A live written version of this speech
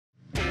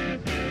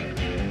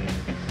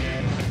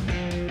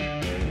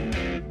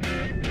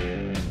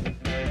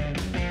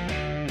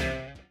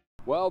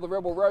Well, the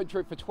Rebel Road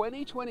Trip for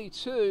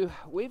 2022,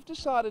 we've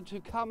decided to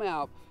come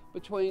out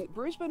between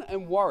Brisbane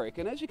and Warwick,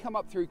 and as you come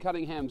up through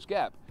Cunningham's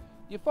Gap,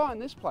 you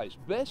find this place,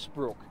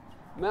 Bestbrook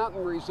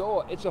Mountain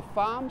Resort. It's a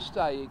farm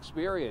stay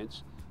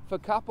experience for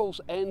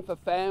couples and for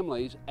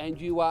families, and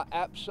you are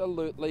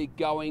absolutely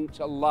going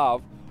to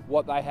love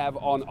what they have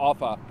on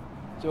offer.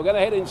 So we're going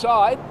to head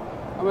inside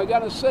and we're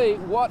going to see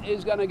what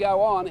is going to go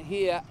on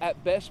here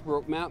at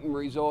Bestbrook Mountain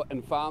Resort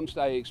and Farm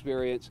Stay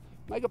Experience.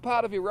 Make it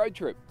part of your road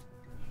trip.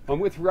 I'm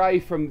with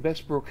Ray from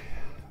Bestbrook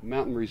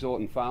Mountain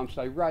Resort and Farm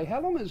Stay. Ray, how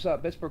long has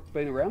Bestbrook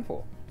been around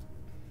for?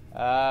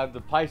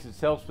 The place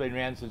itself's been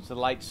around since the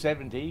late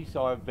 70s,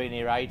 so I've been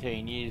here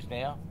 18 years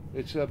now.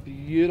 It's a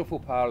beautiful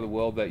part of the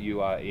world that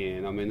you are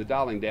in. I mean, the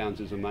Darling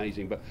Downs is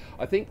amazing, but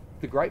I think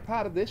the great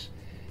part of this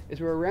is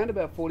we're around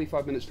about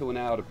 45 minutes to an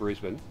hour to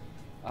Brisbane.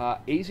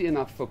 Easy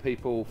enough for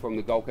people from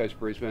the Gold Coast,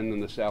 Brisbane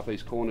and the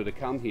southeast corner to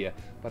come here,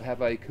 but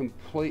have a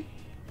complete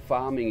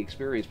farming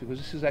experience because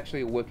this is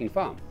actually a working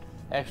farm.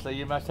 Actually,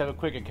 you must have a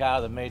quicker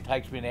car than me. It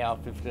takes me an hour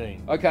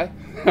 15. Okay,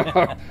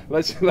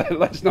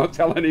 let's not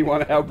tell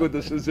anyone how good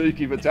the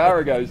Suzuki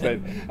Vitara goes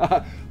then.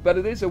 But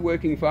it is a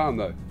working farm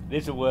though. It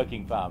is a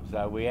working farm,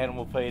 so we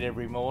animal feed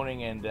every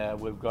morning, and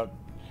we've got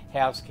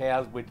house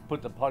cows. We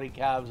put the potty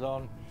calves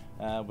on.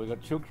 We've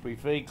got chooks we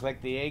feed,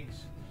 collect the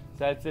eggs.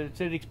 So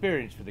it's an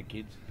experience for the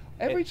kids.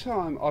 Every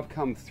time I've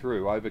come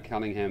through over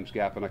Cunningham's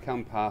Gap and I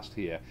come past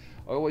here,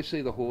 I always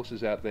see the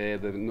horses out there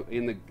that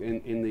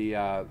in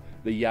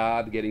the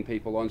yard getting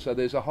people on. So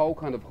there's a whole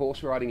kind of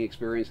horse riding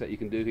experience that you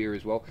can do here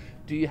as well.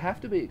 Do you have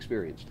to be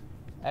experienced?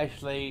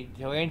 Actually,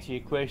 to answer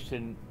your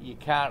question, you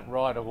can't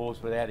ride a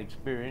horse without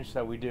experience,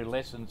 so we do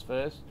lessons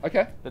first.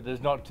 Okay. But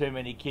there's not too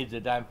many kids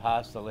that don't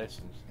pass the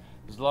lessons.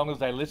 As long as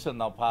they listen,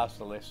 they'll pass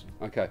the lesson.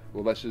 Okay,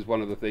 well this is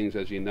one of the things,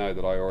 as you know,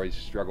 that I always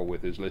struggle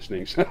with is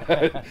listening.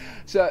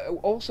 So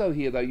also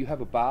here though, you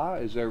have a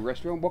bar, is there a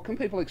restaurant? What can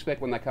people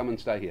expect when they come and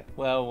stay here?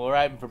 Well, we're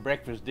open for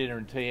breakfast, dinner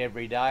and tea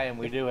every day, and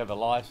we do have a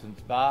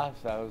licensed bar,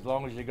 so as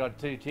long as you've got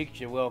 2 ticks,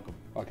 you're welcome.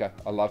 Okay,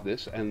 I love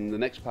this. And the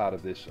next part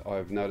of this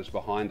I've noticed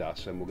behind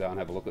us, and we'll go and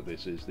have a look at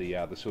this, is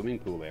the swimming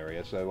pool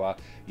area. So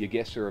your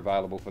guests are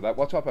available for that.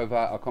 What type of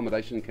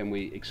accommodation can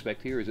we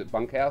expect here? Is it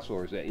bunkhouse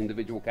or is it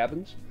individual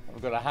cabins?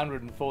 We've got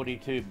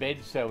 142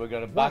 beds, so we've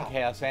got a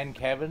bunkhouse and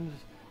cabins,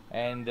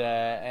 and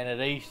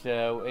at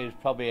Easter is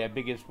probably our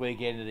biggest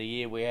weekend of the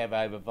year. We have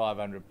over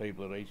 500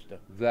 people at Easter.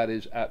 That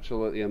is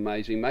absolutely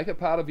amazing. Make it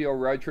part of your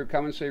road trip.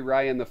 Come and see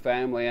Ray and the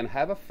family and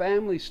have a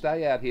family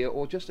stay out here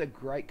or just a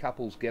great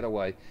couples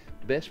getaway.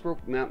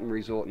 Bestbrook Mountain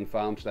Resort and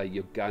Farm Stay.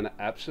 You're going to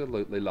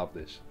absolutely love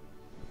this.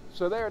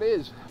 So there it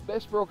is,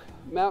 Bestbrook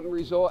Mountain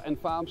Resort and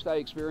Farm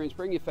Stay Experience.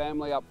 Bring your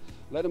family up,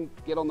 let them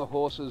get on the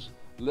horses,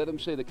 let them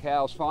see the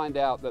cows, find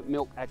out that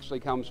milk actually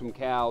comes from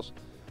cows,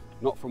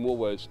 not from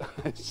Woolworths.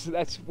 So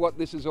that's what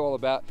this is all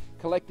about.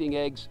 Collecting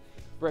eggs,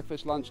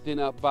 breakfast, lunch,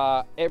 dinner,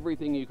 bar,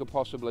 everything you could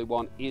possibly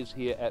want is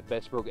here at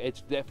Bestbrook.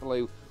 It's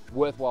definitely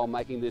worthwhile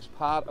making this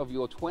part of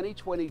your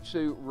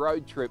 2022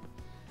 road trip.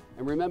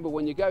 And remember,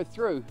 when you go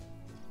through,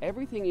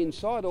 everything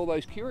inside all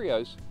those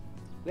curios,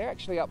 they're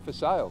actually up for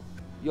sale.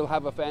 You'll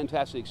have a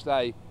fantastic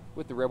stay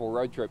with the Rebel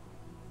Road Trip.